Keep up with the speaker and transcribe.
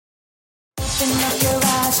Open up your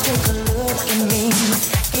eyes, take a look at me.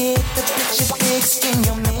 Get the picture fixed in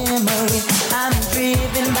your memory. I'm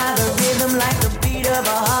driven by the rhythm like the beat of a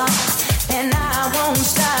heart. And I won't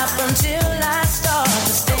stop until I start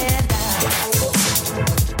to stand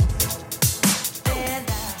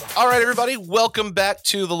out. All right, everybody, welcome back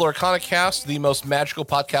to the LorcanaCast, the most magical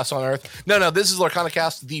podcast on earth. No, this is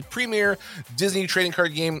LorcanaCast, the premier Disney trading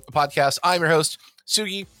card game podcast. I'm your host,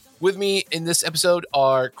 Sugi. With me in this episode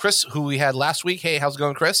are Chris, who we had last week. Hey, how's it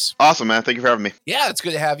going, Chris? Awesome, man. Thank you for having me. Yeah, it's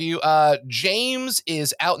good to have you. James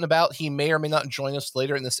is out and about. He may or may not join us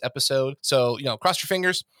later in this episode. So, cross your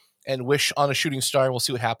fingers and wish on a shooting star. We'll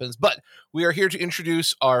see what happens. But we are here to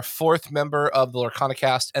introduce our fourth member of the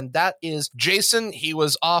LorcanaCast, and that is Jason. He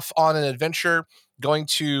was off on an adventure going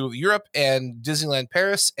to Europe and Disneyland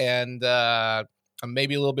Paris, and I'm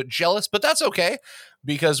maybe a little bit jealous, but that's okay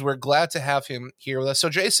because we're glad to have him here with us. So,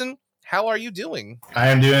 Jason, how are you doing? I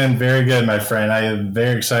am doing very good, my friend. I am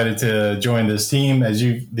very excited to join this team. As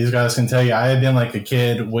these guys can tell you, I have been like a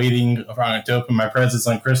kid waiting to open my presents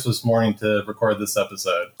on Christmas morning to record this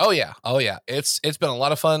episode. Oh yeah. It's been a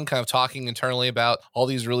lot of fun kind of talking internally about all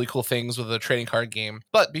these really cool things with the trading card game.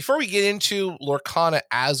 But before we get into Lorcana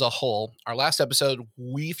as a whole, our last episode,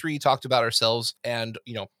 we three talked about ourselves and,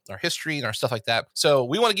 our history and our stuff like that. So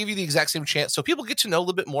we want to give you the exact same chance so people get to know a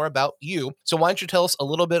little bit more about you. So why don't you tell us a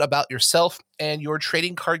little bit about yourself and your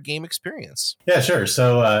trading card game experience? Yeah, sure.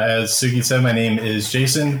 So as Sugi said, my name is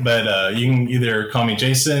Jason, but you can either call me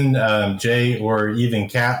Jason, Jay, or even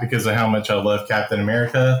Cap because of how much I love Captain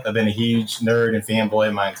America. I've been a huge nerd and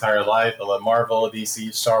fanboy my entire life. I love Marvel,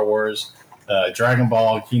 DC, Star Wars, Dragon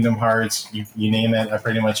Ball, Kingdom Hearts, you name it. I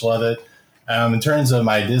pretty much love it. In terms of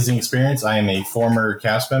my Disney experience, I am a former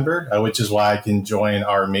cast member, which is why I can join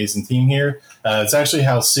our amazing team here. It's actually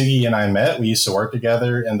how Sugi and I met. We used to work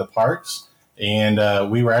together in the parks,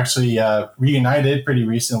 and we were actually reunited pretty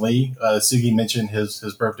recently. Sugi mentioned his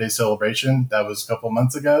birthday celebration. That was a couple of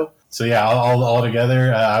months ago. So yeah, all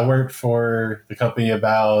together, I worked for the company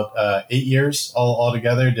about 8 years all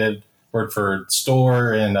together. Worked for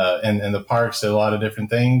store and the parks, did a lot of different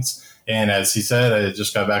things. And as he said, I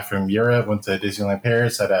just got back from Europe, went to Disneyland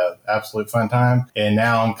Paris, had an absolute fun time. And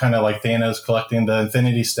now I'm kind of like Thanos collecting the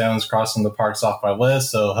Infinity Stones, crossing the parks off my list.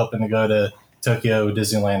 So hoping to go to Tokyo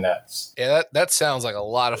Disneyland next. Yeah, that sounds like a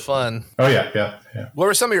lot of fun. Oh, yeah. What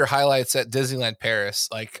were some of your highlights at Disneyland Paris?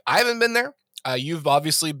 Like, I haven't been there. You've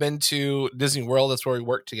obviously been to Disney World. That's where we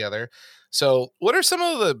work together. So what are some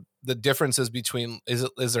of the differences between,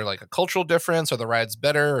 is there like a cultural difference? Are the rides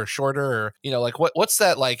better or shorter? Or, what's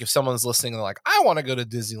that like if someone's listening and they're like, I want to go to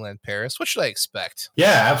Disneyland Paris. What should I expect?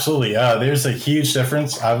 Yeah, absolutely. There's a huge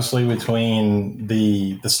difference, obviously, between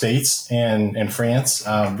the States and France.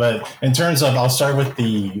 But in terms of, I'll start with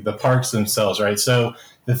the parks themselves, right? So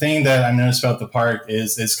the thing that I noticed about the park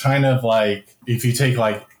is it's kind of like if you take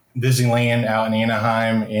like Disneyland out in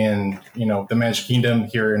Anaheim and the Magic Kingdom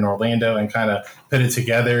here in Orlando and kind of put it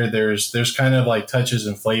together, there's kind of like touches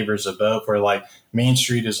and flavors of both, where like Main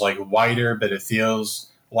Street is like wider, but it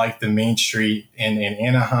feels like the Main Street in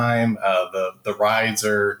Anaheim. The rides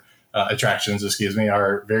are attractions,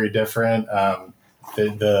 are very different.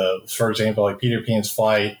 For example, like Peter Pan's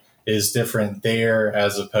Flight is different there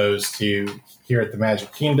as opposed to here at the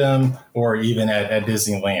Magic Kingdom or even at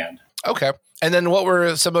Disneyland. Okay. And then what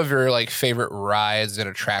were some of your like favorite rides and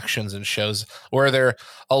attractions and shows? Were there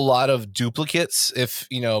a lot of duplicates? If,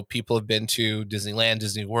 people have been to Disneyland,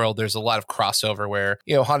 Disney World, there's a lot of crossover where,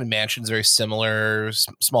 Haunted Mansion's very similar,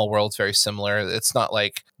 Small World's very similar. It's not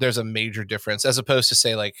like there's a major difference as opposed to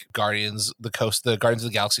say like the Guardians of the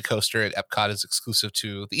Galaxy coaster at Epcot is exclusive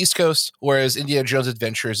to the East Coast, whereas Indiana Jones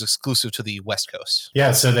Adventure is exclusive to the West Coast.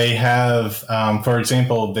 Yeah. So they have, for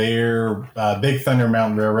example, their Big Thunder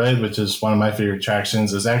Mountain Railroad, which is one of my favorite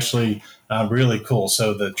attractions, is actually really cool.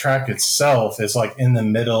 So the track itself is like in the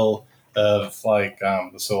middle of like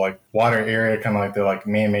water area, kind of like the like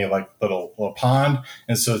man-made like little pond.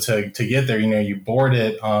 And so to get there, you board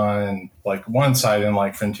it on like one side in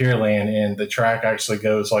like Frontierland, and the track actually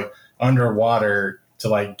goes like underwater to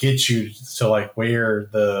like get you to like where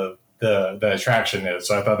the attraction is.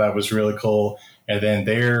 So I thought that was really cool. And then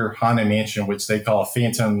their Haunted Mansion, which they call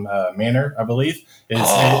Phantom Manor, I believe,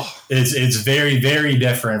 it's very, very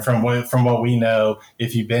different from what we know.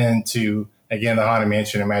 If you've been to, again, the Haunted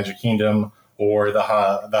Mansion in Magic Kingdom or the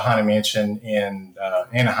Haunted Mansion in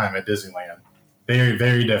Anaheim at Disneyland, very,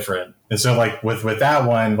 very different. And so, like with that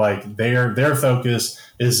one, like their focus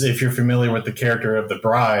is, if you're familiar with the character of the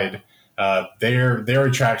bride, their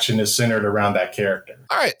attraction is centered around that character.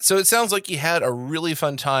 All right, so it sounds like you had a really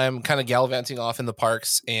fun time kind of gallivanting off in the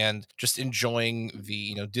parks and just enjoying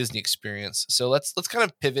the Disney experience. So let's kind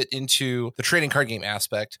of pivot into the trading card game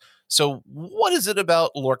aspect. So what is it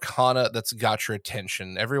about Lorcana that's got your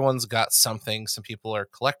attention? Everyone's got something. Some people are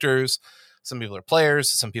collectors, some people are players,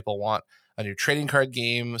 some people want a new trading card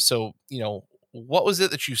game. So, what was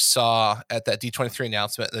it that you saw at that D23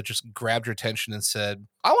 announcement that just grabbed your attention and said,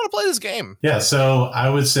 I want to play this game? Yeah, so I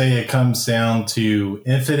would say it comes down to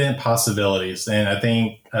infinite possibilities. And I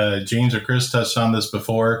think James or Chris touched on this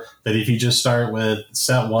before, that if you just start with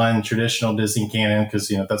set one, traditional Disney canon, because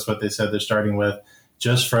that's what they said they're starting with,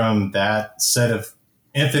 just from that set of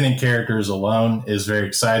infinite characters alone is very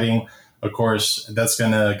exciting. Of course, that's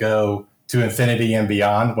going to go to infinity and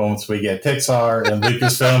beyond once we get Pixar and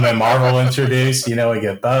Lucasfilm and Marvel introduced. We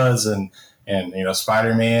get Buzz and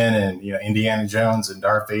Spider-Man and Indiana Jones and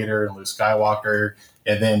Darth Vader and Luke Skywalker.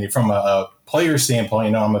 And then from a player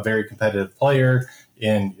standpoint, I'm a very competitive player,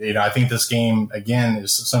 and I think this game again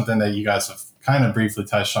is something that you guys have kind of briefly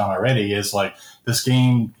touched on already. Is like this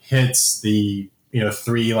game hits the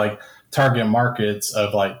three like target markets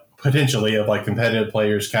of like potentially of like competitive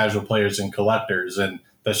players, casual players, and collectors, and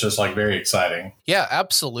that's just like very exciting. Yeah,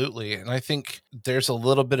 absolutely. And I think there's a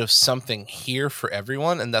little bit of something here for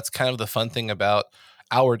everyone. And that's kind of the fun thing about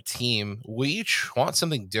our team. We each want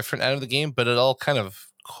something different out of the game, but it all kind of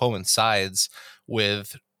coincides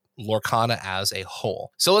with Lorcana as a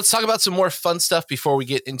whole. So let's talk about some more fun stuff before we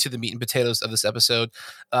get into the meat and potatoes of this episode.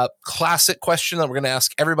 Classic question that we're going to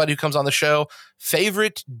ask everybody who comes on the show: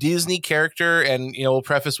 favorite Disney character? And we'll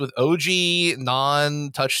preface with OG,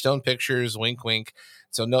 non-Touchstone Pictures, wink wink.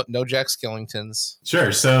 So no Jack Skellingtons.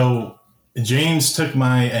 Sure. So James took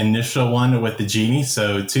my initial one with the genie.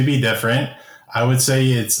 So to be different, I would say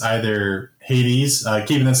it's either Hades.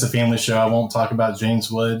 Keeping this a family show, I won't talk about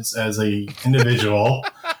James Woods as a individual,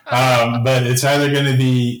 but it's either going to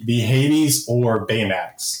be Hades or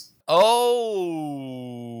Baymax. Oh,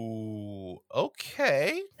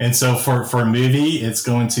 okay. And so for movie, it's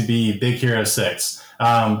going to be Big Hero 6.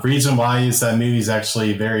 Reason why is that movie is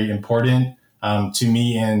actually very important to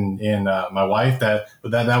me and my wife. That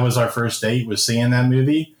was our first date, was seeing that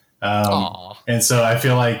movie. And so I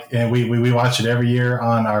feel like, and we watch it every year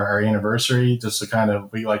on our anniversary, just to kind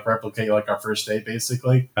of, we like replicate like our first date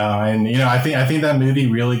basically. And I think that movie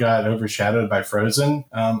really got overshadowed by Frozen.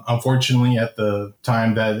 Unfortunately, at the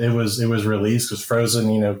time that it was released, because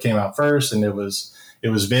Frozen came out first, and it was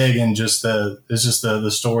big, and it's just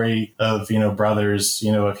the story of brothers,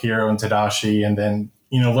 of Hiro and Tadashi, and then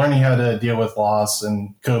learning how to deal with loss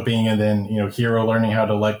and coping, and then, Hero learning how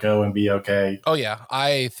to let go and be okay. Oh, yeah.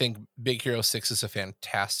 I think Big Hero 6 is a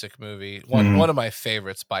fantastic movie. One of my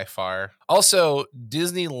favorites by far. Also,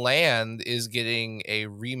 Disneyland is getting a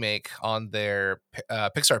remake on their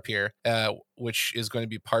Pixar Pier, which is going to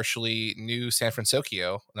be partially new San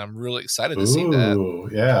Francisco, and I'm really excited to see that.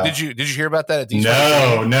 Yeah. Did you hear about that at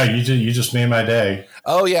D23? No, you just made my day.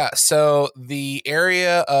 Oh, yeah. So the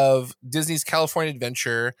area of Disney's California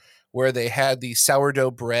Adventure, where they had the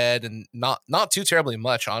sourdough bread, and not too terribly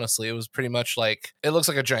much, honestly. It was pretty much like, it looks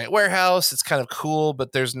like a giant warehouse. It's kind of cool,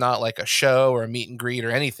 but there's not like a show or a meet and greet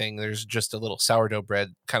or anything. There's just a little sourdough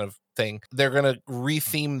bread kind of thing. They're going to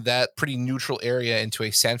retheme that pretty neutral area into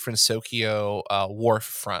a San Francisco wharf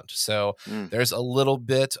front. So there's a little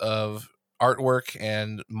bit of artwork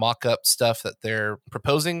and mock-up stuff that they're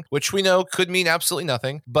proposing, which we know could mean absolutely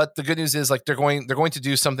nothing. But the good news is, like, they're going to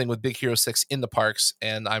do something with Big Hero 6 in the parks,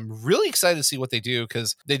 and I'm really excited to see what they do,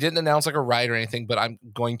 because they didn't announce like a ride or anything, but I'm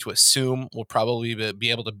going to assume we'll probably be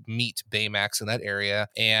able to meet Baymax in that area,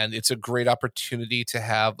 and it's a great opportunity to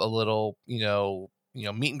have a little,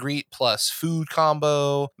 meet and greet plus food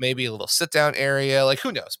combo, maybe a little sit-down area, like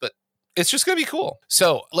who knows, but it's just going to be cool.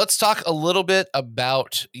 So let's talk a little bit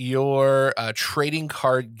about your trading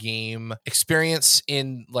card game experience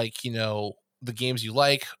in, like, the games you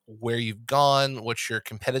like, where you've gone, what your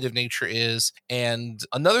competitive nature is. And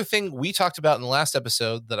another thing we talked about in the last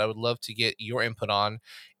episode that I would love to get your input on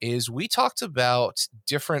is we talked about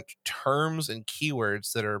different terms and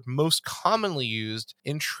keywords that are most commonly used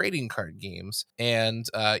in trading card games. And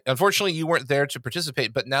unfortunately, you weren't there to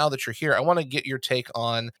participate, but now that you're here, I want to get your take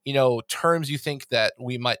on, terms you think that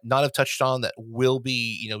we might not have touched on that will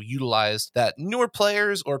be, utilized, that newer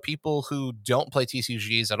players or people who don't play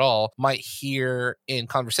TCGs at all might hear in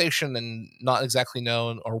conversation and not exactly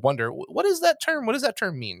know or wonder, what is that term? What does that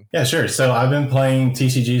term mean? Yeah, sure. So I've been playing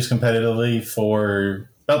TCGs competitively for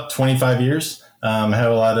about 25 years. I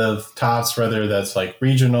have a lot of tops, whether that's like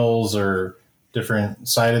regionals or different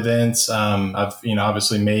side events. I've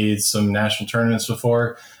obviously made some national tournaments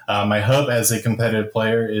before. My hope as a competitive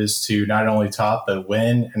player is to not only top but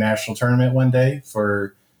win a national tournament one day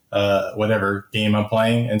for whatever game I'm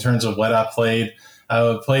playing. In terms of what I played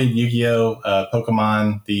Yu-Gi-Oh,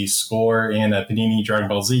 Pokemon, the Score, and a Panini Dragon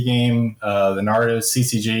Ball Z game, the Naruto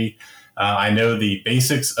CCG. I know the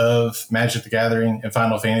basics of Magic the Gathering and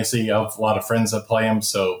Final Fantasy. I have a lot of friends that play them,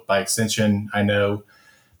 so by extension, I know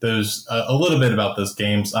those a little bit about those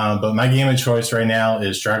games. But my game of choice right now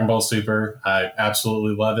is Dragon Ball Super. I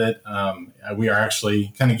absolutely love it. We are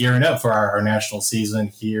actually kind of gearing up for our national season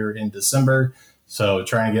here in December, so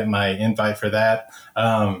trying to get my invite for that.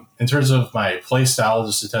 In terms of my play style,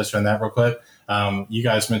 just to touch on that real quick, you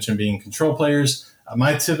guys mentioned being control players.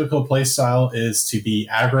 My typical play style is to be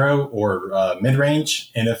aggro or mid-range.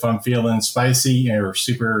 And if I'm feeling spicy or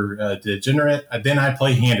super degenerate, then I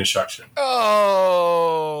play hand destruction.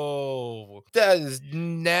 Oh, that is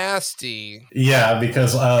nasty. Yeah,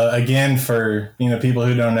 because again, for people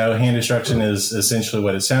who don't know, hand destruction is essentially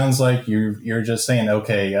what it sounds like. You're just saying,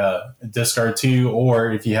 okay, discard 2,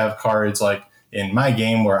 or if you have cards like in my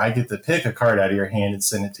game where I get to pick a card out of your hand and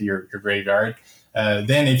send it to your graveyard.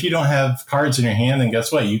 Then if you don't have cards in your hand, then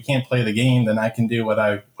guess what? You can't play the game. Then I can do what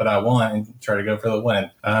I want and try to go for the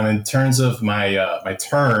win. In terms of my my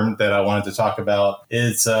term that I wanted to talk about,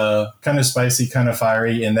 it's kind of spicy, kind of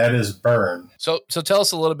fiery, and that is burn. So tell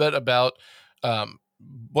us a little bit about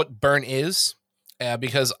what burn is.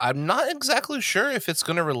 Because I'm not exactly sure if it's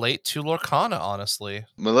going to relate to Lorcana, honestly.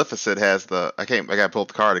 Maleficent has I got to pull up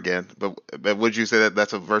the card again, but would you say that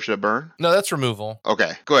that's a version of burn? No, that's removal.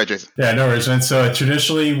 Okay, go ahead, Jason. Yeah, no worries, man. So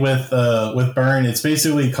traditionally with burn, it's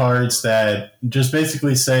basically cards that just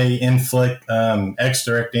basically say inflict X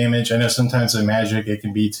direct damage. I know sometimes in Magic it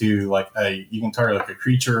can be to you can target like a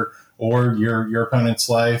creature or your opponent's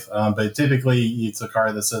life, but typically it's a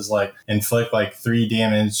card that says inflict 3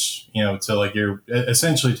 damage, to your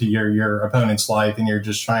essentially to your opponent's life, and you're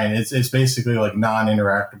just trying. It's basically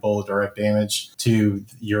non-interactable direct damage to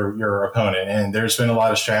your opponent. And there's been a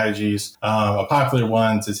lot of strategies. A popular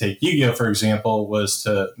one to take Yu-Gi-Oh, for example, was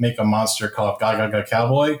to make a monster called Gaga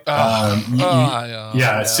Cowboy.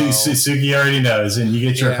 Sugi already knows, and you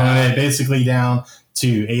get your opponent basically down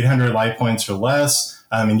to 800 life points or less.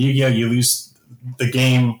 In Yu-Gi-Oh, you lose the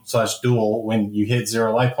game/duel when you hit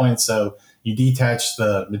 0 life points. So you detach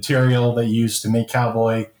the material that you used to make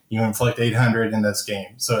Cowboy, you inflict 800 in this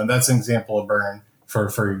game. So that's an example of burn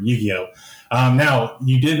for Yu-Gi-Oh. Now,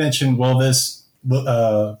 you did mention, will this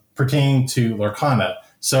pertain to Lorcana?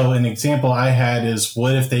 So an example I had is,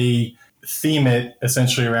 what if they theme it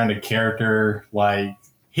essentially around a character like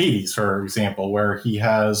Hades, for example, where he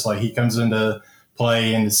has he comes into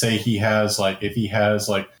play, and say he has if he has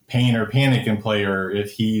pain or panic in play, or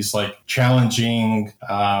if he's challenging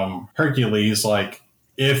Hercules,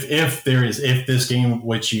 if this game,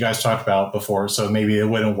 which you guys talked about before, so maybe it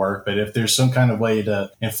wouldn't work, but if there's some kind of way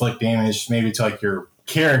to inflict damage maybe to your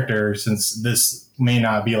character, since this may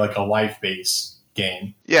not be a life-based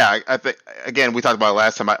game. Yeah, I think again we talked about it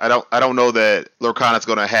last time. I don't know that Lorcana's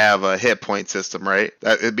going to have a hit point system, right?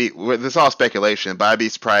 It's all speculation, but I'd be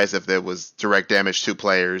surprised if there was direct damage to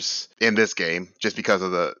players in this game, just because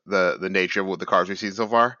of the nature of what the cards we've seen so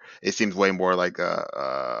far. It seems way more like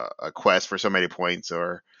a quest for so many points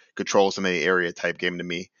or control so many area type game to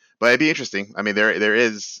me. But it'd be interesting. I mean, there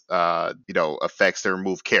is effects that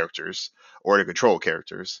remove characters or to control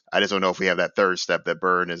characters. I just don't know if we have that third step that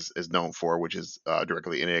Burn is known for, which is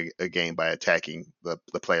directly in a game by attacking the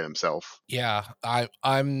player himself. Yeah,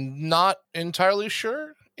 I'm not entirely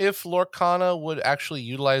sure if Lorcana would actually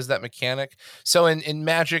utilize that mechanic. So in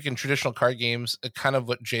Magic and traditional card games, kind of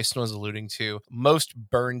what Jason was alluding to, most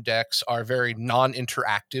burn decks are very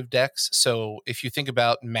non-interactive decks. So if you think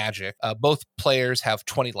about Magic, both players have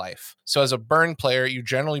 20 life. So as a burn player, you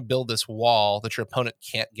generally build this wall that your opponent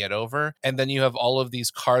can't get over. And then you have all of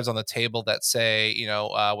these cards on the table that say,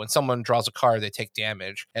 when someone draws a card, they take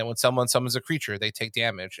damage. And when someone summons a creature, they take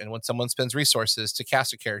damage. And when someone spends resources to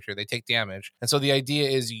cast a character, they take damage. And so the idea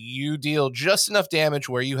is you deal just enough damage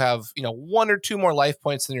where you have, 1 or 2 more life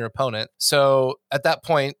points than your opponent. So at that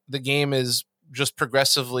point, the game is just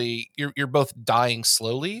progressively, you're both dying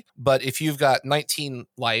slowly. But if you've got 19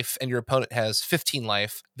 life and your opponent has 15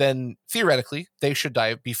 life, then theoretically they should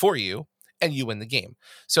die before you and you win the game.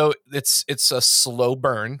 So it's a slow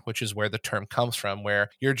burn, which is where the term comes from, where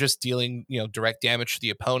you're just dealing, direct damage to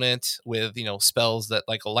the opponent with, spells that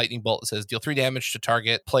like a lightning bolt that says deal 3 damage to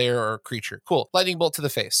target player or creature. Cool. Lightning bolt to the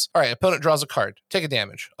face. All right. Opponent draws a card. Take a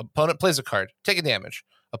damage. Opponent plays a card. Take a damage.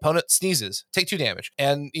 Opponent sneezes, take 2 damage.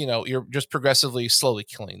 And, you're just progressively slowly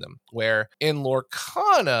killing them. Where in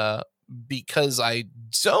Lorcana, because I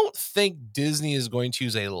don't think Disney is going to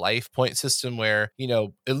use a life point system where,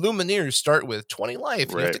 Illumineers start with 20 life.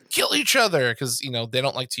 And you have to kill each other because, they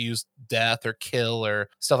don't like to use death or kill or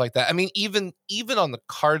stuff like that. I mean, even on the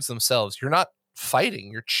cards themselves, you're not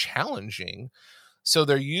fighting, you're challenging. So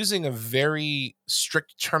they're using a very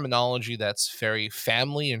strict terminology that's very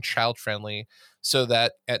family and child friendly, so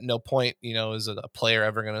that at no point, is a player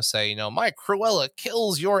ever going to say, my Cruella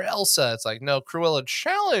kills your Elsa. It's like, no, Cruella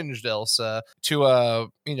challenged Elsa to a,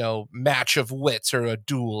 match of wits or a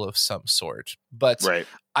duel of some sort. But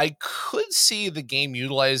I could see the game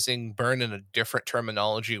utilizing burn in a different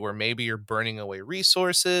terminology where maybe you're burning away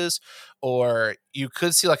resources, or you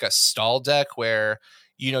could see like a stall deck where,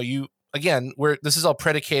 again, this is all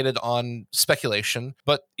predicated on speculation,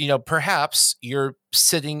 but perhaps you're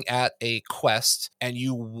sitting at a quest and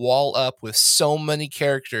you wall up with so many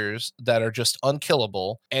characters that are just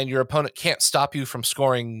unkillable, and your opponent can't stop you from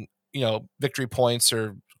scoring, victory points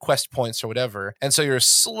or quest points or whatever. And so you're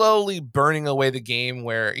slowly burning away the game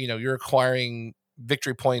where, you're acquiring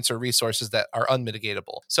victory points or resources that are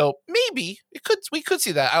unmitigatable. So maybe we could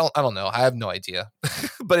see that. I don't know. I have no idea.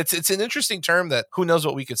 But it's an interesting term that who knows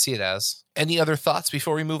what we could see it as. Any other thoughts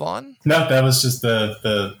before we move on? No, that was just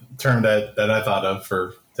the term that I thought of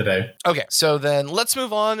for today. Okay, so then let's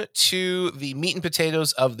move on to the meat and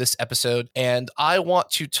potatoes of this episode. And I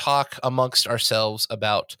want to talk amongst ourselves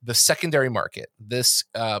about the secondary market. This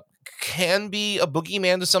can be a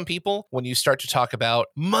boogeyman to some people when you start to talk about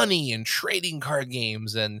money and trading card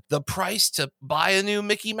games and the price to buy a new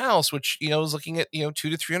Mickey Mouse, which, is looking at, $200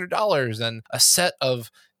 to $300, and a set of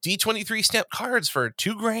D23 stamped cards for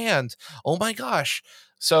 $2,000. Oh my gosh.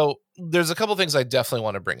 So there's a couple things I definitely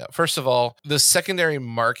want to bring up. First of all, the secondary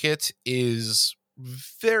market is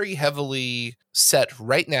very heavily set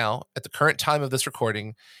right now at the current time of this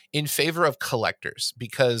recording in favor of collectors,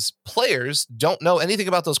 because players don't know anything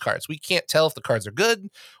about those cards. We can't tell if the cards are good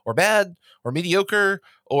or bad or mediocre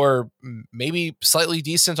or maybe slightly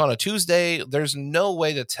decent on a Tuesday. There's no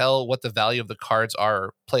way to tell what the value of the cards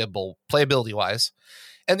are playability wise.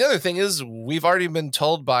 And the other thing is, we've already been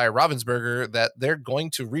told by Ravensburger that they're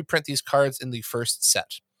going to reprint these cards in the first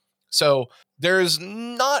set. So there's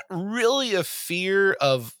not really a fear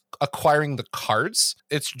of acquiring the cards.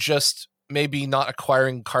 It's just maybe not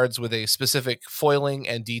acquiring cards with a specific foiling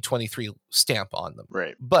and D23 stamp on them.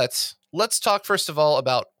 Right. But let's talk first of all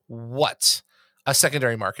about what a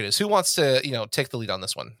secondary market is. Who wants to, take the lead on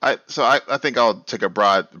this one? I think I'll take a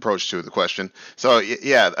broad approach to the question. So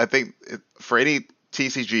yeah, I think for any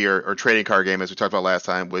TCG or trading card game, as we talked about last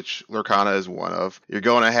time, which Lorcana is one of, you're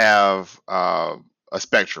going to have a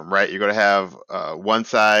spectrum, right? You're going to have one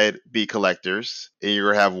side be collectors, and you're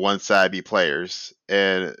going to have one side be players.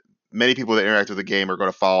 And many people that interact with the game are going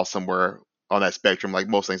to fall somewhere on that spectrum. Like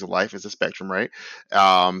most things in life is a spectrum, right?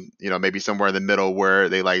 Maybe somewhere in the middle where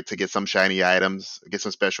they like to get some shiny items, get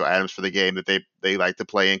some special items for the game that they like to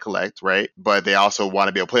play and collect, right? But they also want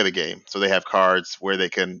to be able to play the game. So they have cards where they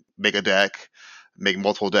can make a deck, make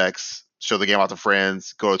multiple decks, show the game out to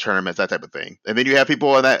friends, go to tournaments, that type of thing. And then you have people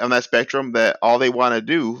on that spectrum that all they want to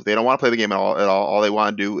do, they don't want to play the game at all. All they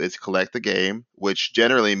want to do is collect the game, which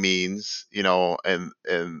generally means,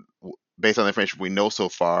 and based on the information we know so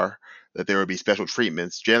far, that there would be special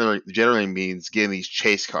treatments. Generally means getting these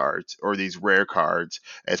chase cards or these rare cards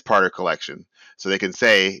as part of collection. So they can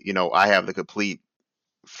say, I have the complete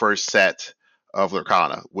first set of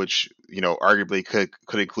Lorcana, which arguably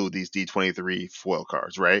could include these D23 foil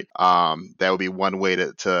cards, right? That would be one way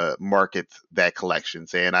to market that collection,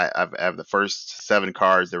 saying I have the first 7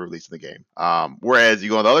 cards that were released in the game. Whereas you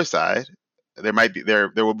go on the other side, there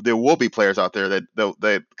will be players out there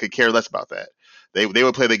that could care less about that. They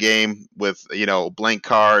would play the game with blank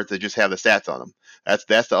cards that just have the stats on them. That's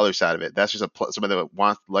the other side of it. That's just somebody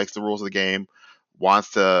that likes the rules of the game,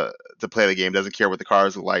 wants to play the game, doesn't care what the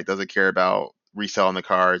cards look like, doesn't care about reselling the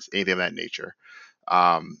cards, anything of that nature.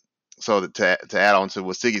 So to add on to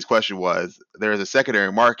what Siggy's question was, there is a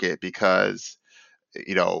secondary market because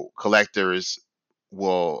collectors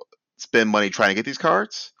will spend money trying to get these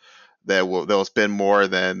cards. They'll spend more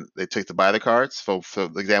than they took to buy the cards. For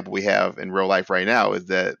the example we have in real life right now is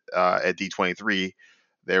that at D23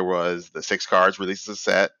 there was the 6 cards released as a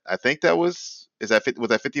set. I think was that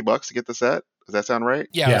 $50 to get the set? Does that sound right?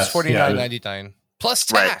 Yeah, yes, it was $49.99 plus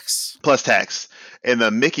tax. Right. Plus tax. And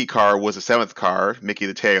the Mickey card was the 7th card, Mickey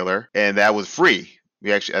the Tailor, and that was free.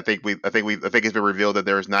 I think it's been revealed that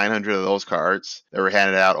there was 900 of those cards that were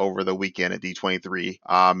handed out over the weekend at D23.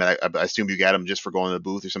 And I assume you got them just for going to the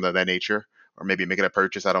booth or something of that nature, or maybe making a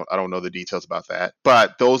purchase. I don't know the details about that.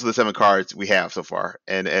 But those are the 7 cards we have so far.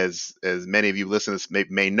 And as many of you listeners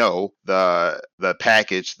may know, the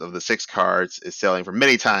package of the 6 cards is selling for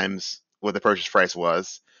many times what the purchase price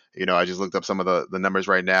was. I just looked up some of the numbers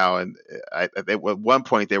right now, and at one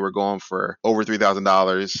point they were going for over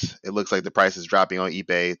 $3,000. It looks like the price is dropping on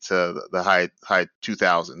eBay to the high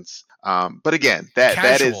 2000s. But again,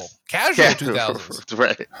 that is casual 2000s,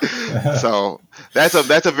 right? So that's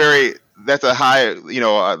a high,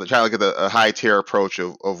 trying to look at a high tier approach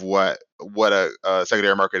of what a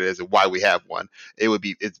secondary market is and why we have one.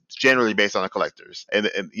 It's generally based on the collectors,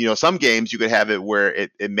 and some games you could have it where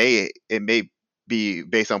it may be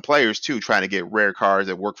based on players too, trying to get rare cards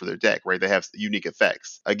that work for their deck, right? They have unique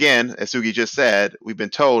effects. Again, as Sugi just said, we've been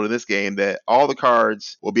told in this game that all the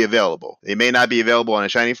cards will be available. They may not be available in a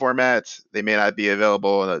shiny format. They may not be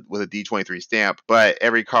available with a D23 stamp, but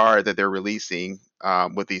every card that they're releasing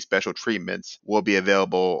with these special treatments will be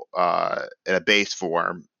available in a base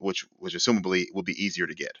form, which assumably will be easier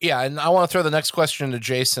to get. Yeah, and I want to throw the next question to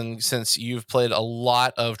Jason, since you've played a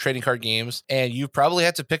lot of trading card games and you've probably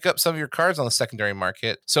had to pick up some of your cards on the secondary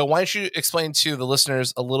market. So why don't you explain to the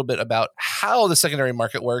listeners a little bit about how the secondary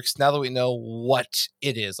market works now that we know what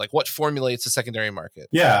it is, like what formulates the secondary market?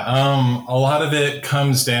 Yeah, a lot of it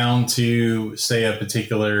comes down to, say, a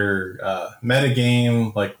particular meta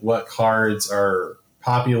game, like what cards are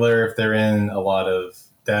popular if they're in a lot of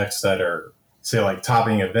decks that are, say, like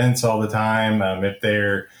topping events all the time. If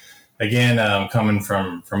they're, again, coming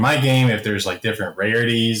from my game, if there's like different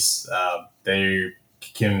rarities, they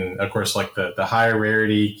can, of course, like the higher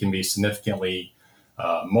rarity can be significantly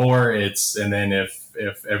more. And then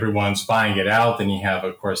if everyone's buying it out, then you have,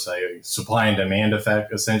 of course, a supply and demand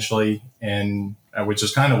effect essentially, and which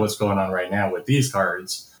is kind of what's going on right now with these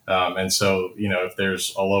cards. And so, if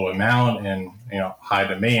there's a low amount and, high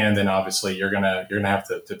demand, then obviously you're gonna have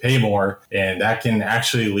to pay more. And that can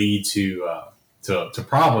actually lead to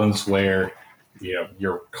problems where,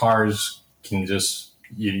 your cards can just,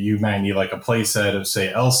 you might need like a play set of,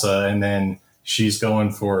 say, Elsa, and then she's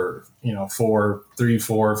going for,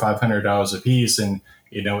 $500 a piece. And,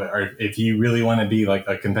 if you really want to be like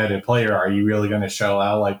a competitive player, are you really going to shell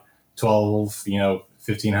out like $1,200, $1,500,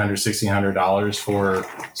 $1,600 for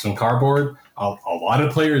some cardboard? A lot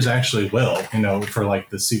of players actually will, for like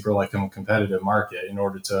the super like competitive market in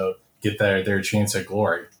order to get their chance at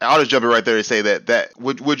glory. I'll just jump in right there to say that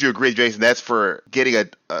would you agree, Jason? That's for getting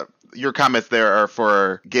your comments there are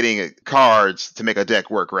for getting cards to make a deck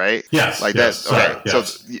work, right? Yes. Like yes, that's okay.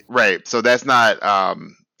 yes. So right. So that's not.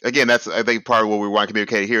 Again, that's I think part of what we want to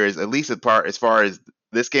communicate here is at least as far as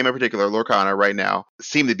this game in particular, Lorcana, right now,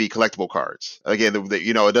 seem to be collectible cards. Again,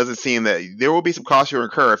 it doesn't seem that there will be some costs you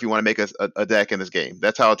incur if you want to make a deck in this game.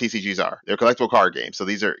 That's how TCGs are. They're collectible card games. So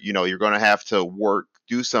these are, you're going to have to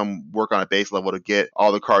do some work on a base level to get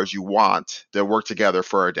all the cards you want to work together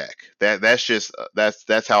for a deck.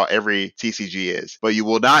 That's how every TCG is. But you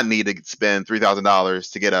will not need to spend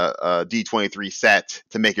 $3,000 to get a D23 set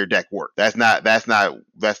to make your deck work. That's not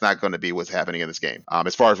going to be what's happening in this game,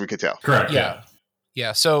 as far as we could tell. Correct. Yeah.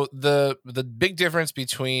 Yeah, so the big difference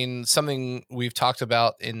between something we've talked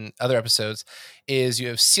about in other episodes is you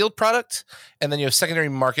have sealed product and then you have secondary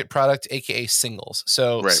market product, aka singles.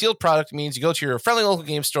 So right. Sealed product means you go to your friendly local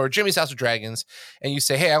game store, Jimmy's House of Dragons, and you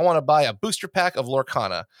say, hey, I want to buy a booster pack of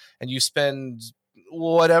Lorcana, and you spend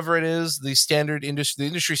whatever it is. The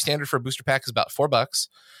industry standard for a booster pack is about $4.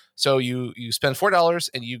 So you spend $4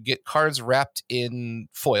 and you get cards wrapped in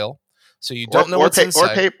foil. So you don't know what's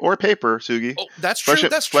inside. Or paper, Sugi. Oh, that's true.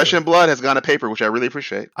 Flesh and Blood has gone to paper, which I really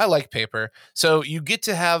appreciate. I like paper. So you get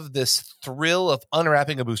to have this thrill of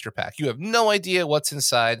unwrapping a booster pack. You have no idea what's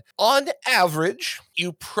inside. On average,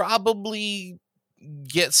 you probably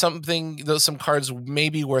get some cards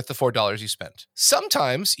maybe worth the $4 you spent.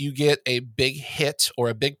 Sometimes you get a big hit or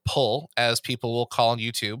a big pull, as people will call on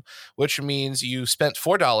YouTube, which means you spent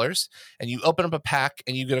 $4 and you open up a pack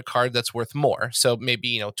and you get a card that's worth more. So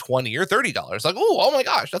maybe, $20 or $30. Like, oh my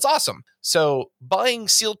gosh, that's awesome. So buying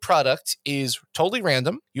sealed product is totally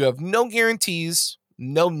random. You have no guarantees.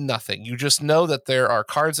 No, nothing. You just know that there are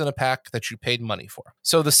cards in a pack that you paid money for.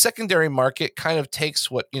 So the secondary market kind of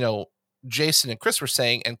takes what, Jason and Chris were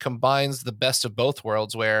saying and combines the best of both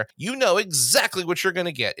worlds, where you know exactly what you're going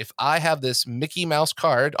to get. If I have this Mickey Mouse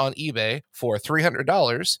card on eBay for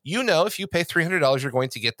 $300, if you pay $300, you're going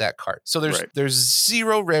to get that card. So there's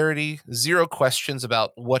zero rarity, zero questions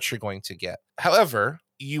about what you're going to get. However,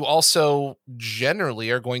 you also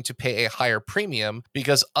generally are going to pay a higher premium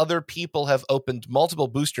because other people have opened multiple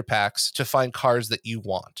booster packs to find cards that you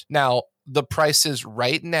want. Now, the prices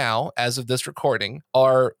right now, as of this recording,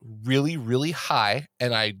 are really, really high.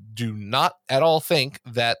 And I do not at all think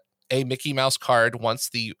that a Mickey Mouse card, once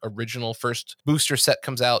the original first booster set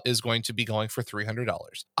comes out, is going to be going for $300.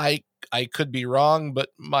 I could be wrong, but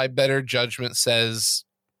my better judgment says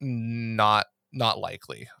not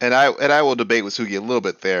likely. And I will debate with Sugi a little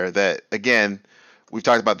bit there that, again, we've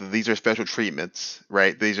talked about these are special treatments,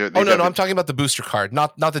 right? These are I'm talking about the booster card,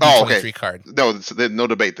 not the D23 card. No, no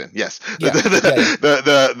debate then. Yes. Yeah,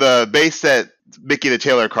 The base set Mickey the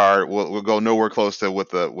Taylor card will go nowhere close to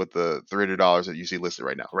with the $300 that you see listed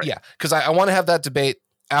right now. Right. Yeah, because I want to have that debate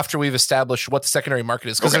after we've established what the secondary market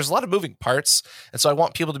is, because there's a lot of moving parts. And so I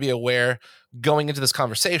want people to be aware going into this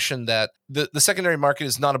conversation that the secondary market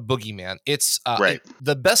is not a boogeyman. It's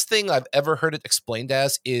the best thing I've ever heard it explained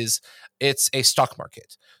as is it's a stock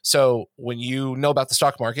market. So when you know about the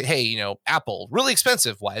stock market, hey, Apple, really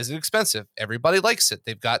expensive. Why is it expensive? Everybody likes it.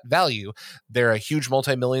 They've got value. They're a huge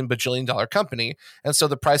multi-million bajillion dollar company. And so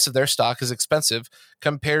the price of their stock is expensive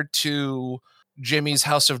compared to Jimmy's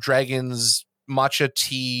House of Dragons matcha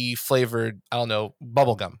tea flavored, I don't know,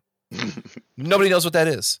 bubblegum. Nobody knows what that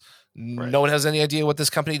is. Right. No one has any idea what this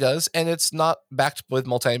company does, and it's not backed with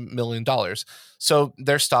multi-million dollars. So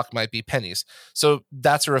their stock might be pennies. So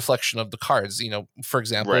that's a reflection of the cards. For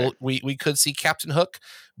example, we could see Captain Hook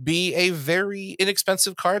be a very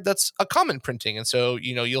inexpensive card that's a common printing. And so,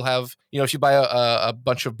 you'll have, if you buy a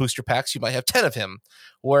bunch of booster packs, you might have 10 of him.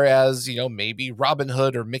 Whereas, maybe Robin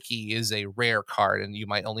Hood or Mickey is a rare card and you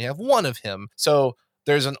might only have one of him. So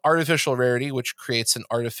there's an artificial rarity, which creates an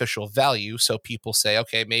artificial value. So people say,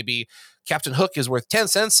 okay, maybe Captain Hook is worth 10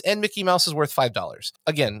 cents and Mickey Mouse is worth $5.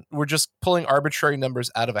 Again, we're just pulling arbitrary numbers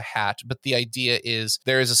out of a hat. But the idea is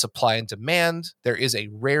there is a supply and demand. There is a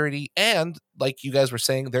rarity. And like you guys were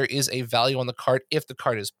saying, there is a value on the card if the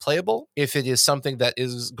card is playable, if it is something that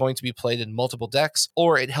is going to be played in multiple decks,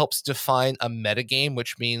 or it helps define a metagame,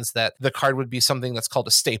 which means that the card would be something that's called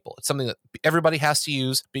a staple. It's something that everybody has to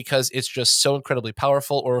use because it's just so incredibly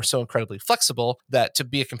powerful or so incredibly flexible that to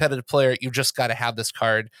be a competitive player, you just got to have this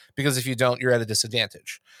card, because if you don't, you're at a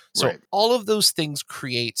disadvantage. So all of those things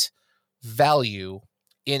create value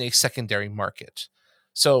in a secondary market.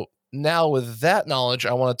 So now with that knowledge,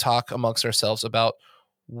 I want to talk amongst ourselves about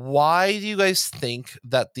why do you guys think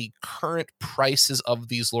that the current prices of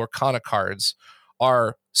these Lorcana cards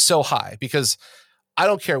are so high? Because I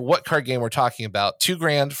don't care what card game we're talking about,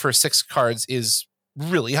 $2,000 for 6 cards is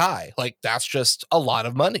really high. Like, that's just a lot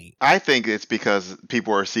of money. I think it's because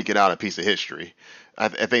people are seeking out a piece of history. I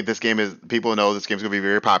think this game is, people know this game's going to be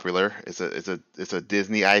very popular. It's a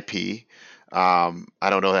Disney IP. I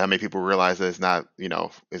don't know how many people realize that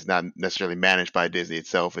it's not necessarily managed by Disney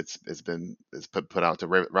itself. It's put out to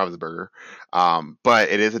Ravensburger. But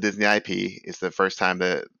it is a Disney IP. It's the first time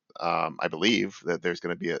that I believe that there's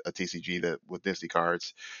going to be a TCG that with Disney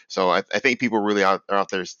cards. So I think people really are out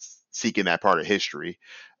there seeking that part of history,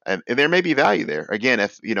 and there may be value there. Again,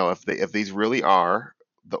 if these really are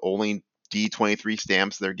the only D23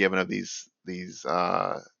 stamps they're given of these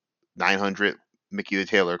 900 Mickey the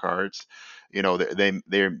Taylor cards,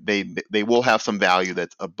 they will have some value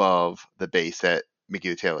that's above the base set Mickey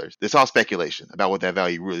the Taylors. It's all speculation about what that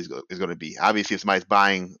value really is going to be. Obviously, if somebody's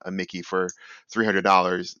buying a Mickey for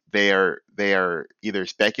 $300, they are either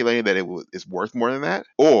speculating that is worth more than that,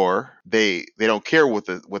 or they don't care what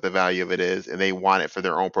the value of it is, and they want it for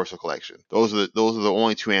their own personal collection. Those are the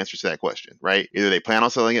only two answers to that question, right? Either they plan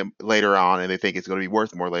on selling it later on and they think it's going to be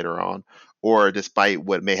worth more later on, or despite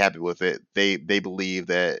what may happen with it, they believe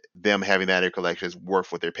that them having that in their collection is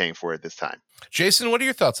worth what they're paying for at this time. Jason, what are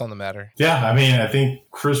your thoughts on the matter? Yeah, I mean, I think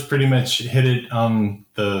Chris pretty much hit it on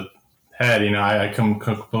the head. I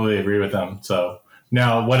completely agree with him. So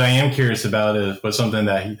now what I am curious about was something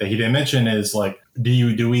that he didn't mention is, like,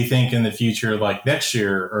 do we think in the future, like next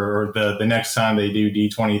year or the next time they do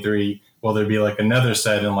D23, will there be like another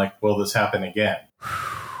set, and like, will this happen again?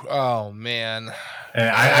 Oh, man. And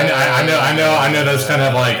I know that's kind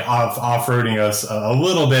of like off-roading us a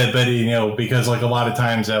little bit, but because like a lot of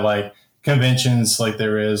times at like conventions, like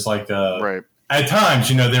there is like at times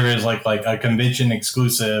there is like a convention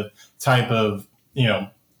exclusive type of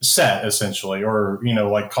set essentially, or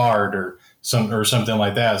like card or something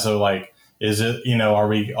like that. So like, is it are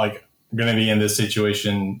we like going to be in this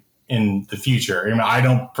situation in the future? I mean, I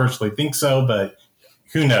don't personally think so, but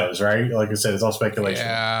who knows, right? Like I said, it's all speculation.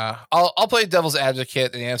 Yeah, I'll play devil's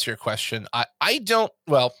advocate and answer your question. I don't.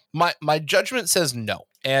 Well, my judgment says no,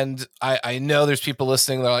 and I know there's people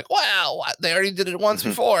listening. They're like, "Wow, they already did it once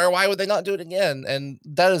before. Why would they not do it again?" And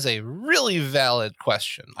that is a really valid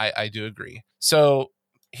question. I do agree. So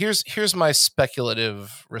Here's my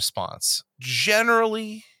speculative response.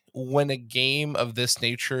 Generally, when a game of this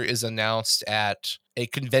nature is announced at a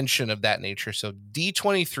convention of that nature, so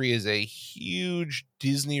D23 is a huge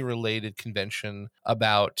Disney-related convention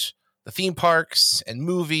about the theme parks and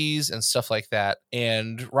movies and stuff like that.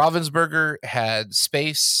 And Ravensburger had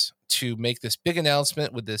space to make this big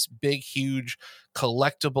announcement with this big, huge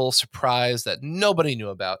collectible surprise that nobody knew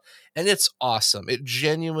about. And it's awesome. It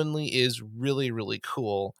genuinely is really, really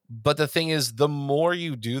cool. But the thing is, the more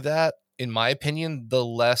you do that, in my opinion, the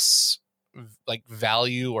less like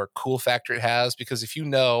value or cool factor it has. Because if you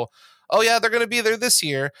know, oh yeah, they're going to be there this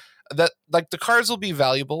year, that like the cards will be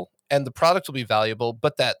valuable and the product will be valuable,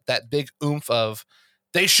 but that big oomph of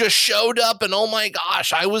they just showed up and oh my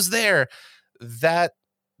gosh, I was there. That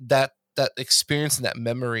experience and that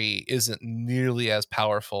memory isn't nearly as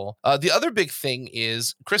powerful. The other big thing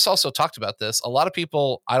is, Chris also talked about this. A lot of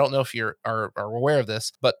people, I don't know if you are aware of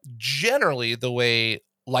this, but generally the way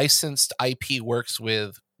licensed IP works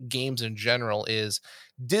with games in general is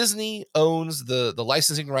Disney owns the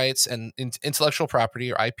licensing rights and intellectual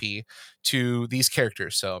property or IP to these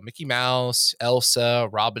characters. So Mickey Mouse, Elsa,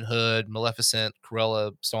 Robin Hood, Maleficent,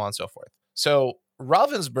 Cruella, so on and so forth. So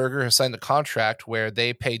Ravensburger has signed a contract where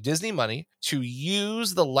they pay Disney money to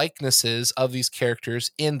use the likenesses of these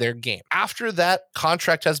characters in their game. After that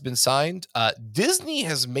contract has been signed, Disney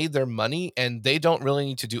has made their money and they don't really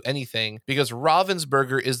need to do anything because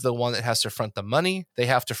Ravensburger is the one that has to front the money. They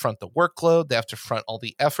have to front the workload. They have to front all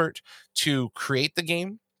the effort to create the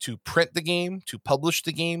game, to print the game, to publish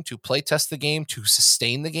the game, to play test the game, to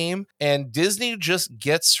sustain the game. And Disney just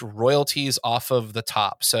gets royalties off of the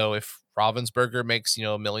top. So if Ravensburger makes,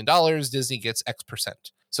 $1 million, Disney gets X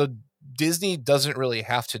percent. So Disney doesn't really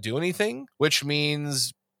have to do anything, which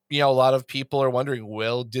means, a lot of people are wondering,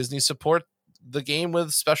 will Disney support the game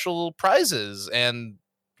with special prizes? And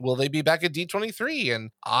will they be back at D23?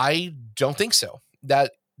 And I don't think so.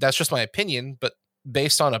 That's just my opinion, but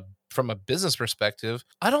based on from a business perspective,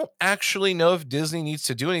 I don't actually know if Disney needs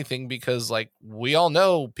to do anything because, like, we all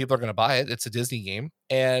know people are going to buy it. It's a Disney game.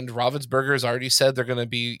 And Ravensburger has already said they're going to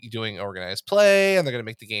be doing organized play and they're going to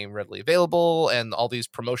make the game readily available. And all these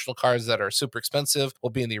promotional cards that are super expensive will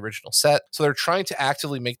be in the original set. So they're trying to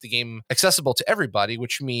actively make the game accessible to everybody,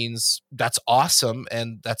 which means that's awesome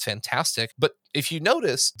and that's fantastic. But if you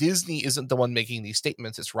notice, Disney isn't the one making these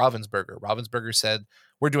statements. It's Ravensburger. Ravensburger said,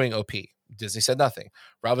 we're doing OP. Disney said nothing.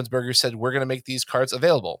 Ravensburger said, we're going to make these cards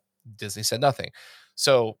available. Disney said nothing.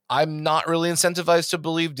 So I'm not really incentivized to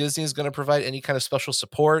believe Disney is going to provide any kind of special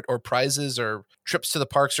support or prizes or trips to the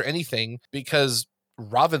parks or anything because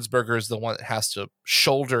Ravensburger is the one that has to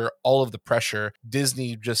shoulder all of the pressure.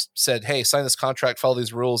 Disney just said, hey, sign this contract, follow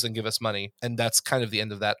these rules, and give us money. And that's kind of the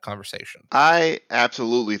end of that conversation. I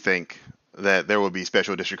absolutely think that there will be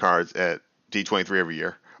special edition cards at D23 every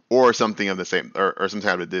year or something of the same or some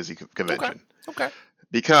kind of a Disney convention. Okay.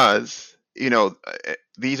 Because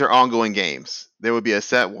these are ongoing games. There would be a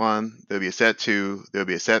set 1, there would be a set 2, there would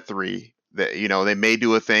be a set 3. That they may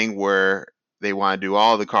do a thing where they want to do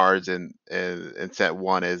all the cards in set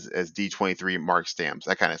 1 as D23 mark stamps,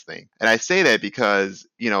 that kind of thing. And I say that because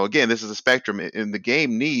again, this is a spectrum, and the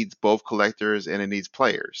game needs both collectors and it needs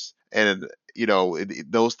players. And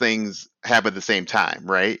those things happen at the same time,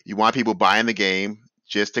 right? You want people buying the game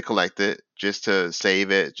just to collect it, just to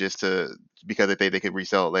save it, because they think they could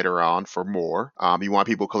resell it later on for more. You want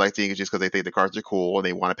people collecting it just because they think the cards are cool and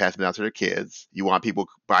they want to pass them down to their kids. You want people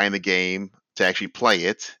buying the game to actually play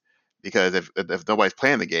it, because if nobody's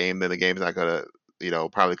playing the game, then the game's not going to,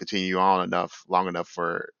 probably continue on long enough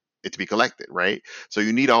for it to be collected, right? So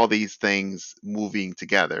you need all these things moving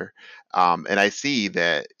together. And I see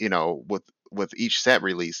that, with each set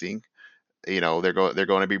releasing, they're going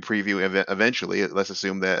to be previewing eventually. Let's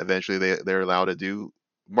assume that eventually they're allowed to do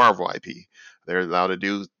Marvel IP. They're allowed to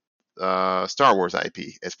do Star Wars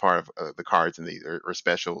IP as part of the cards in the or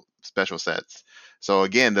special sets. So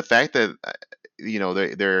again, the fact that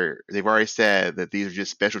they've already said that these are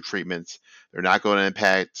just special treatments. They're not going to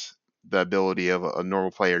impact the ability of a normal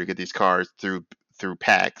player to get these cards through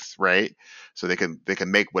packs, right? So they can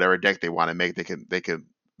make whatever deck they want to make. They can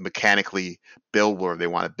mechanically build whatever they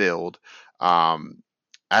want to build.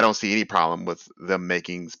 I don't see any problem with them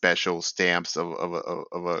making special stamps of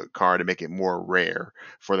a card to make it more rare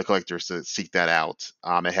for the collectors to seek that out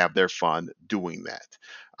and have their fun doing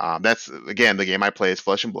that. That's, again, the game I play is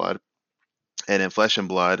Flesh and Blood. And in Flesh and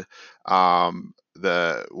Blood, will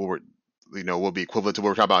be equivalent to what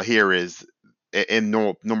we're talking about here is in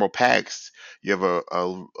normal packs, you have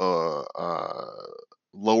a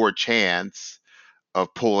lower chance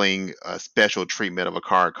of pulling a special treatment of a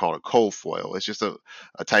card called a cold foil. It's just a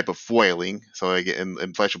type of foiling. So again,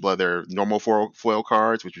 in Flesh and Blood, there are normal foil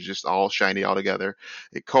cards, which are just all shiny all together.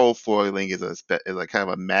 A cold foiling is a kind of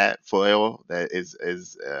a matte foil that is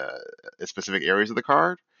specific areas of the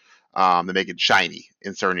card to make it shiny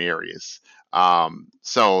in certain areas.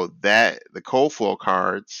 So that the cold foil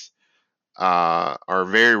cards are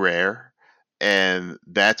very rare, and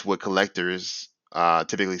that's what collectors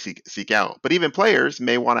typically seek out. But even players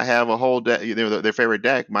may want to have a whole deck, their favorite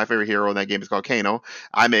deck. My favorite hero in that game is called Kano.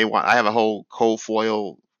 I have a whole cold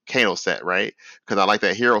foil Kano set, right? Because I like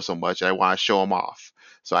that hero so much, I want to show him off.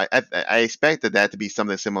 So I expected that to be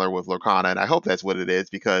something similar with Lorcana, and I hope that's what it is,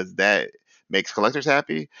 because that makes collectors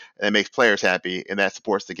happy, and it makes players happy, and that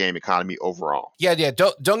supports the game economy overall. Yeah.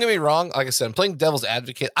 Don't get me wrong. Like I said, I'm playing devil's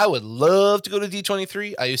advocate. I would love to go to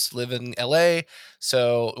D23. I used to live in LA,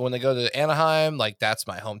 so when I go to Anaheim, like that's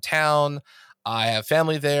my hometown. I have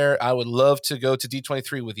family there. I would love to go to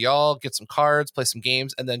D23 with y'all, get some cards, play some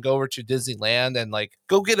games, and then go over to Disneyland and like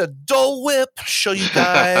go get a Dole Whip, show you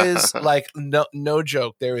guys. Like no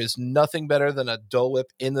joke. There is nothing better than a Dole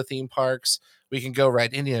Whip in the theme parks. We can go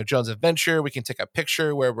ride Indiana Jones Adventure. We can take a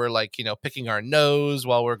picture where we're like, picking our nose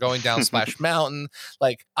while we're going down Splash Mountain.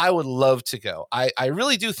 Like, I would love to go. I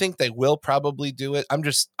really do think they will probably do it.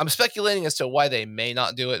 I'm speculating as to why they may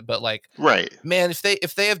not do it, but like, right, man, if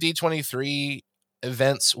they have D23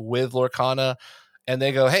 events with Lorcana, and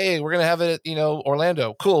they go, hey, we're going to have it at,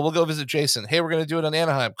 Orlando. Cool. We'll go visit Jason. Hey, we're going to do it on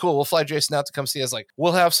Anaheim. Cool. We'll fly Jason out to come see us. Like,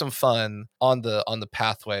 we'll have some fun on the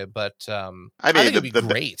pathway, but I think it'd be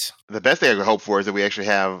great. The best thing I could hope for is that we actually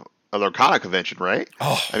have a Lorcana convention, right?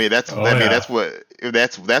 Oh, I mean, that's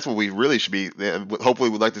what we really should be.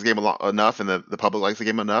 Hopefully, we like this game enough, and the public likes the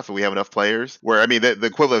game enough, and we have enough players. Where I mean, the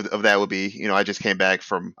equivalent of that would be, I just came back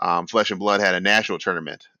from Flesh and Blood had a national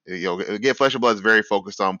tournament. Again, Flesh and Blood is very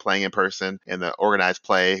focused on playing in person and the organized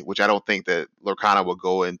play, which I don't think that Lorcana will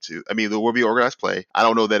go into. I mean, there will be organized play. I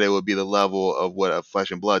don't know that it would be the level of what a Flesh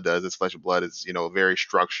and Blood does. This Flesh and Blood is, very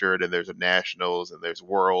structured, and there's a nationals, and there's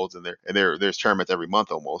worlds, and there's tournaments every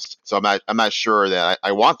month almost. So I'm not sure that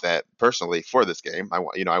I want that personally for this game. I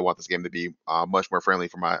want this game to be much more friendly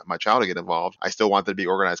for my child to get involved. I still want there to be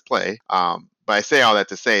organized play. But I say all that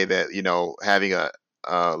to say that, having a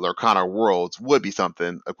Lorcana Worlds would be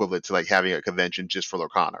something equivalent to like having a convention just for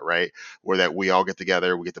Lorcana, right? Where that we all get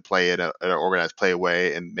together, we get to play in an organized play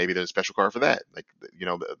way, and maybe there's a special card for that. Like,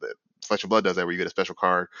 the Flesh and Blood does that, where you get a special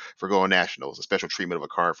card for going nationals, a special treatment of a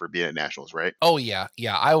card for being at nationals, right? Oh yeah.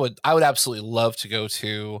 I would absolutely love to go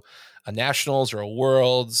to a nationals or a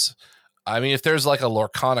worlds. I mean, if there's like a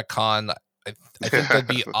Lorcana Con, I think that'd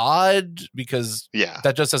be odd, because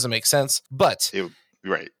that just doesn't make sense. But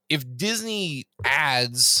right. If Disney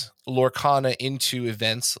adds Lorcana into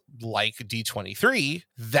events like D23,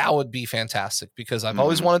 that would be fantastic, because I've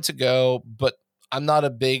always wanted to go, but I'm not a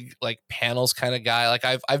big like panels kind of guy. Like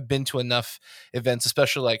I've been to enough events,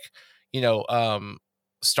 especially like,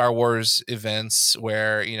 Star Wars events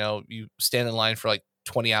where, you stand in line for like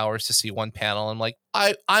 20 hours to see one panel. I'm like,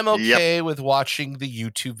 I'm okay with watching the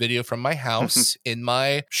YouTube video from my house in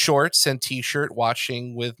my shorts and t-shirt,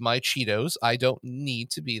 watching with my Cheetos. I don't need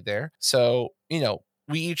to be there. So,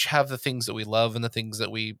 we each have the things that we love and the things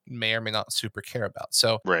that we may or may not super care about.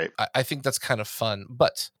 So right. I think that's kind of fun,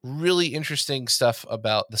 but really interesting stuff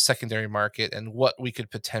about the secondary market and what we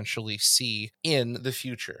could potentially see in the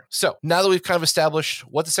future. So now that we've kind of established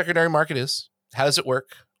what the secondary market is, how does it work,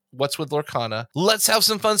 what's with Lorcana, let's have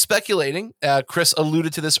some fun speculating. Chris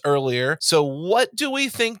alluded to this earlier. So what do we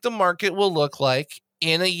think the market will look like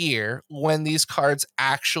in a year when these cards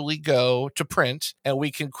actually go to print and we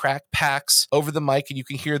can crack packs over the mic and you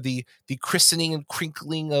can hear the christening and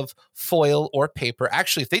crinkling of foil or paper?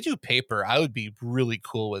 Actually, if they do paper, I would be really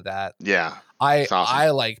cool with that. Yeah. Awesome. I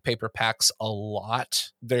like paper packs a lot.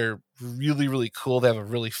 They're really, really cool. They have a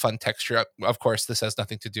really fun texture. Of course, this has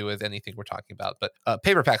nothing to do with anything we're talking about, but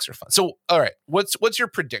paper packs are fun. So, all right, what's your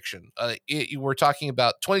prediction? We're talking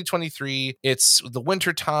about 2023. It's the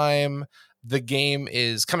winter time. The game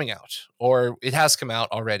is coming out, or it has come out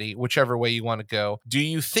already, whichever way you want to go. Do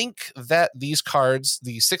you think that these cards,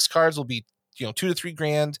 the 6 cards, will be $2 to $3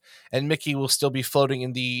 grand, and Mickey will still be floating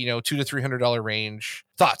in the $200 to $300 range?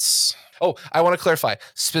 Thoughts? Oh, I want to clarify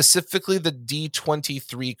specifically the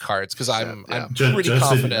D23 cards, because I'm pretty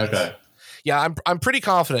confident. Okay. Yeah, I'm pretty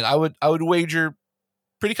confident. I would wager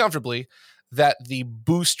pretty comfortably that the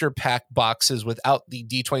booster pack boxes without the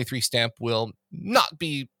D23 stamp will not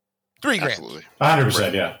be $3 grand. Absolutely.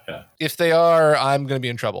 100%. Yeah. If they are, I'm going to be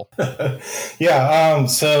in trouble. Yeah.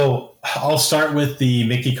 So I'll start with the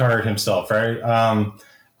Mickey card himself, right?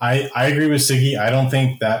 I agree with Siggy. I don't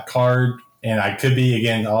think that card, and I could be,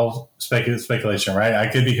 again, all speculation, right? I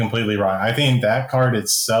could be completely wrong. I think that card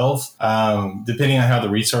itself, depending on how the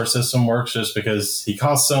resource system works, just because he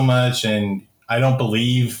costs so much, and I don't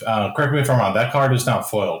believe, correct me if I'm wrong, that card is not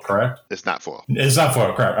foiled, correct? It's not foil. It's not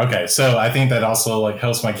foiled, correct. Okay, so I think that also like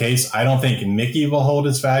helps my case. I don't think Mickey will hold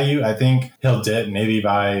its value. I think he'll dip maybe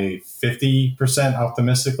by 50%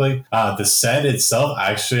 optimistically. The set itself,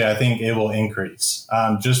 actually, I think it will increase,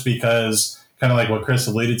 just because kind of like what Chris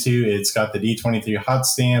alluded to, it's got the D23 hot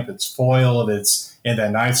stamp, it's foiled, it's in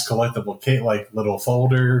that nice collectible kit, like little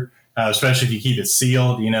folder, especially if you keep it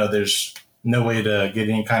sealed. There's no way to get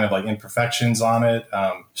any kind of like imperfections on it.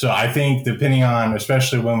 So I think depending on,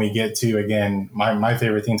 especially when we get to, again, my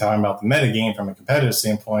favorite thing talking about the meta game from a competitive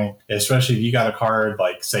standpoint, especially if you got a card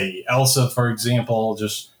like, say, Elsa, for example,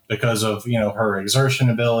 just because of, her exertion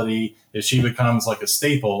ability, if she becomes like a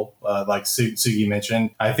staple, like Sugi mentioned,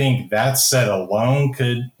 I think that set alone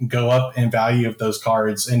could go up in value if those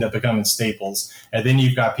cards end up becoming staples. And then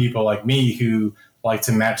you've got people like me who like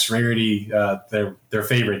to max rarity their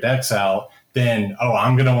favorite decks out, then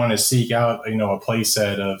I'm going to want to seek out a play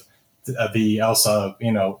set of the Elsa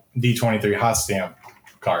D23 hot stamp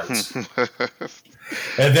cards.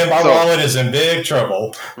 And then my wallet is in big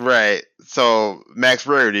trouble. Right. So max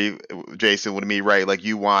rarity, Jason, would mean, right, like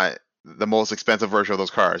you want the most expensive version of those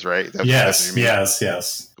cards, right? Yes.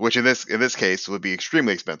 Which in this case would be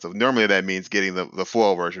extremely expensive. Normally that means getting the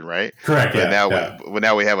full version, right? Correct. But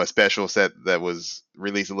now we have a special set that was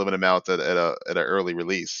released a limited amount at an early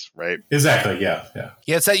release, right? Exactly. Yeah.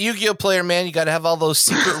 Yeah, it's that Yu-Gi-Oh player, man. You got to have all those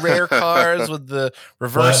secret rare cards with the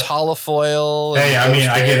reverse holofoil. Hey, I mean,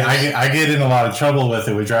 I get in a lot of trouble with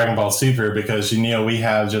it with Dragon Ball Super because we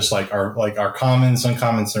have just like our commons,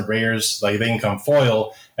 uncommons, and rares. Like they can come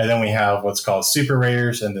foil, and then we have what's called super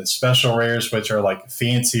rares, and then special rares, which are like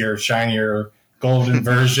fancier, shinier, golden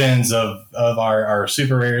versions of our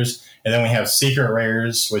super rares. And then we have secret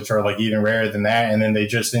rares, which are like even rarer than that. And then they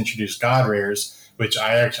just introduced god rares, which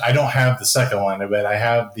I don't have the second one, but I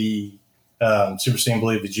have the Super Saiyan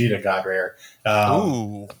Blue Vegeta god rare.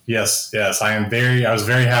 Ooh. Yes. I was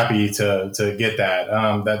very happy to get that.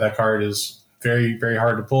 That card is very, very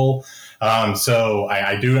hard to pull. So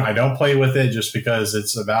I don't play with it just because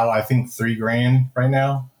it's about, I think, $3,000 right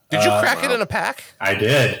now. Did you crack it in a pack? I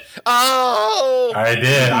did. Oh, I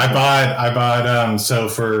did. I bought. So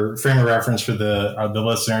for frame of reference for the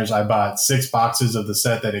listeners, I bought 6 boxes of the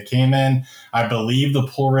set that it came in. I believe the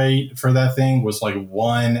pull rate for that thing was like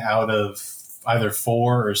 1 out of either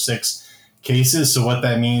 4 or 6 cases. So what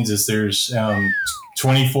that means is there's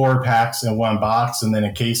 24 packs in one box, and then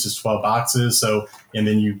a case is 12 boxes. So and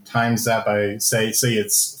then you times that by say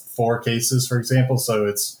it's 4 cases, for example. So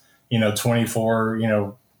it's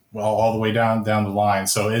 24. All the way down the line.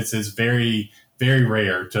 So it's very, very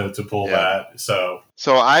rare to pull that. So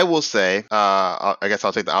I will say, I guess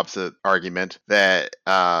I'll take the opposite argument that,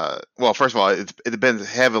 first of all, it depends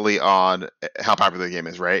heavily on how popular the game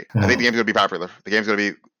is, right? Mm-hmm. I think the game's going to be popular. The game's going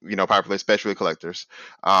to be, popular, especially with collectors.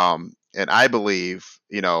 And I believe,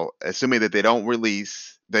 assuming that they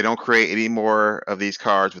don't create any more of these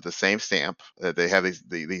cards with the same stamp, that they have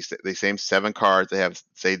these same 7 cards, they have,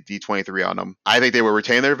 say, D23 on them, I think they will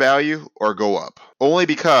retain their value or go up. Only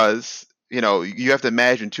because, you have to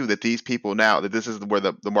imagine, too, that these people now, that this is where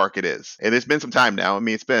the market is. And it's been some time now. I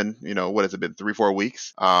mean, it's been, what has it been, 3-4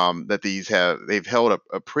 weeks, that they've held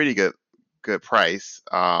a pretty good price.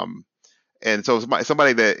 And so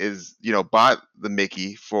somebody that is, bought the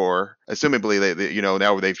Mickey for, assumably they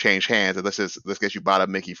now they've changed hands, and let's guess you bought a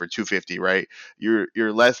Mickey for $250, right?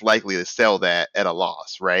 You're less likely to sell that at a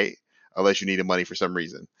loss, right? Unless you needed money for some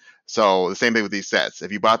reason. So the same thing with these sets.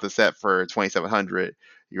 If you bought the set for $2,700,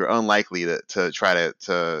 you're unlikely to try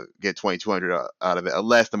to get $2,200 out of it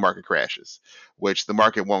unless the market crashes, which the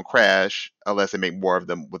market won't crash unless they make more of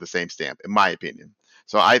them with the same stamp, in my opinion.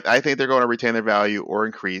 So I think they're going to retain their value or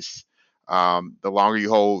increase. The longer you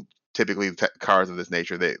hold typically cards of this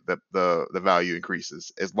nature, the value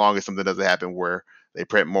increases, as long as something doesn't happen where they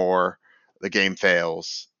print more, the game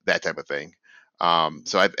fails, that type of thing.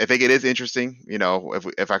 So I think it is interesting,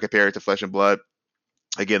 if I compare it to Flesh and Blood,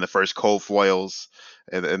 again, the first cold foils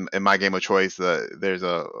in my game of choice, there's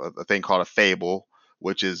a thing called a Fable,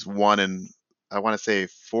 which is 1 in, I want to say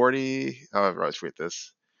 40, however I was with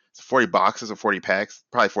this. 40 boxes or 40 packs,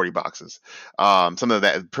 probably 40 boxes. Some of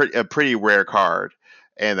that, a pretty rare card.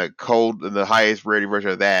 And the highest rarity version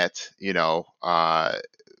of that,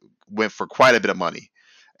 went for quite a bit of money.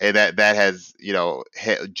 And that has,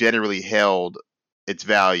 generally held its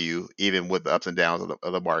value even with the ups and downs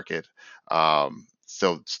of the market.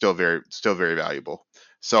 So still very valuable.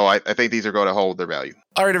 So I think these are going to hold their value.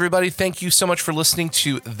 All right, everybody, thank you so much for listening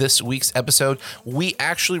to this week's episode. We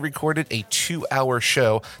actually recorded a 2-hour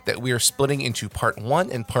show that we are splitting into part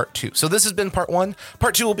 1 and part 2. So this has been part 1.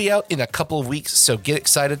 Part 2 will be out in a couple of weeks, so get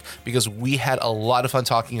excited because we had a lot of fun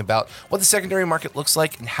talking about what the secondary market looks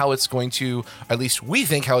like and how it's going to, at least we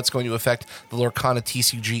think, how it's going to affect the Lorcana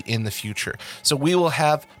TCG in the future. So we will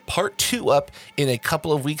have part 2 up in a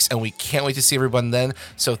couple of weeks, and we can't wait to see everyone then.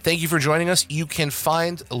 So thank you for joining us. You can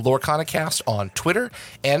find LorcanaCast on Twitter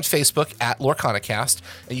and Facebook at LorcanaCast,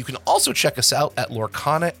 and you can also check us out at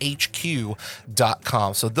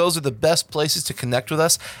LorcanaHQ.com. So those are the best places to connect with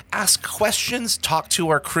us, ask questions, talk to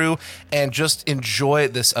our crew, and just enjoy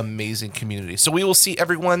this amazing community. So we will see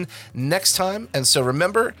everyone next time, and so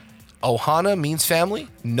remember, Ohana means family,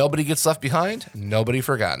 nobody gets left behind, nobody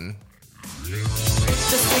forgotten.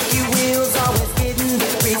 The sticky wheels always getting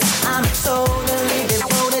the grease. I'm totally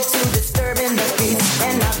devoted to disturbing the peace,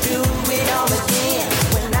 and I'll do it all again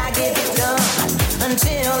when I get it done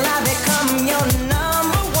until I become your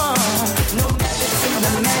number one. No method to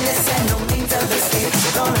the madness and no